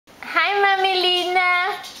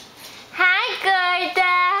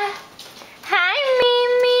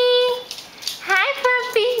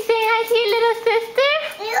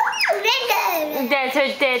That's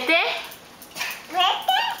her tete?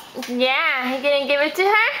 Yeah, you gonna give it to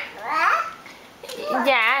her?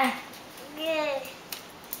 Yeah.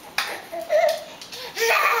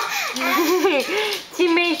 She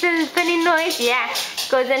made some funny noise. Yeah,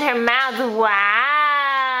 goes in her mouth.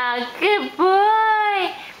 Wow, good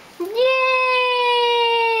boy. Yay!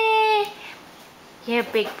 Your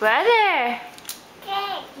big brother.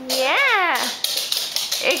 Yeah.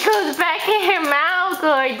 It goes back in her mouth,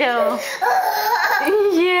 Gordo.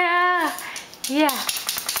 Yeah. Yeah.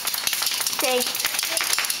 Take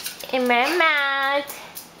in my mouth.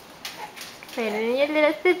 Put it in your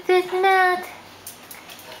little sister's mouth.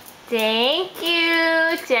 Thank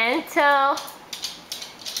you, gentle.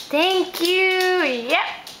 Thank you. Yep.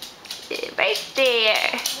 Right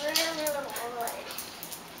there.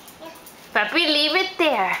 Puppy, leave it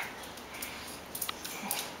there.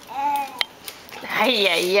 Ay,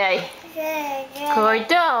 ay, ay.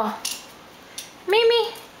 Gordo. Mimi,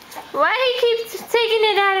 why he keeps taking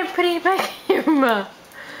it out and putting it back in your mouth?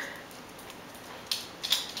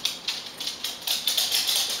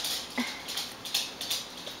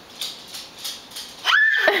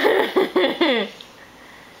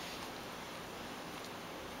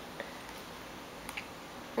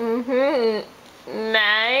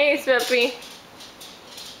 Nice, puppy.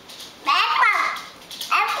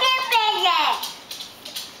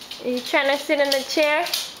 Are you trying to sit in the chair?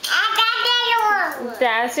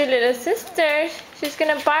 That's your little sister. She's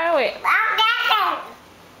gonna borrow it.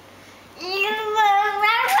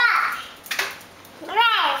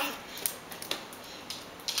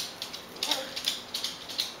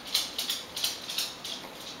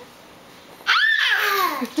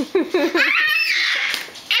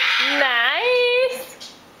 Nice.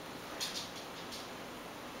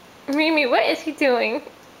 Mimi, what is he doing?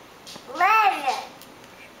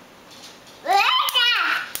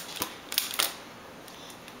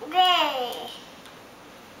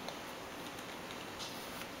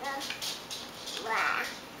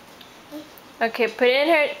 Okay, put it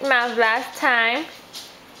in her mouth last time.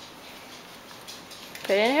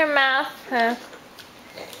 Put it in her mouth.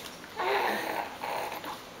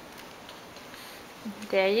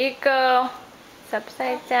 There you go. It's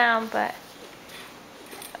upside down, but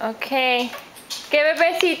okay. Give her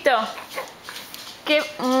besito. Give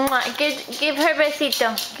her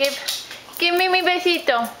besito. Give Mimi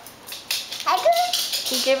besito.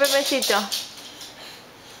 Give her besito.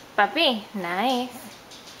 Papi, nice.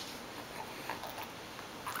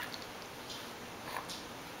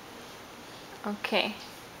 Okay.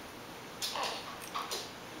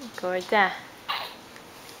 Gorda.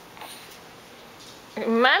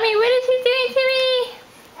 Mommy, what is he doing to me?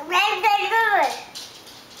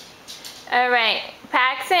 Alright,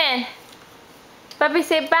 Paxton. Papi,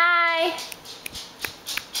 say bye.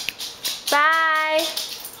 Bye.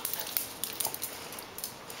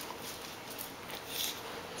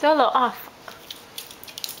 Solo off.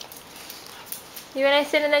 You wanna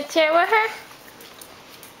sit in the chair with her?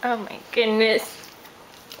 Oh my goodness.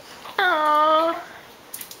 Oh.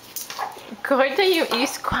 Gordo, you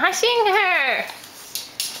squashing her.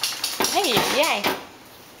 Hey, yay.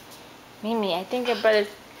 Mimi, I think your brother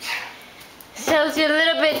shows you a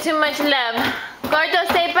little bit too much love. Gordo,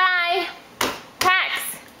 say bye. Pax.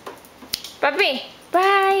 Papi,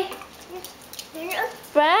 bye.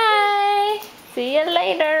 Bye. See you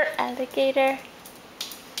later, alligator.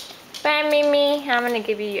 Bye, Mimi. I'm gonna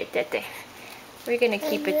give you your tete. We're gonna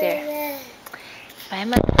keep it there. Bye,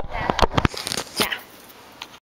 Mom.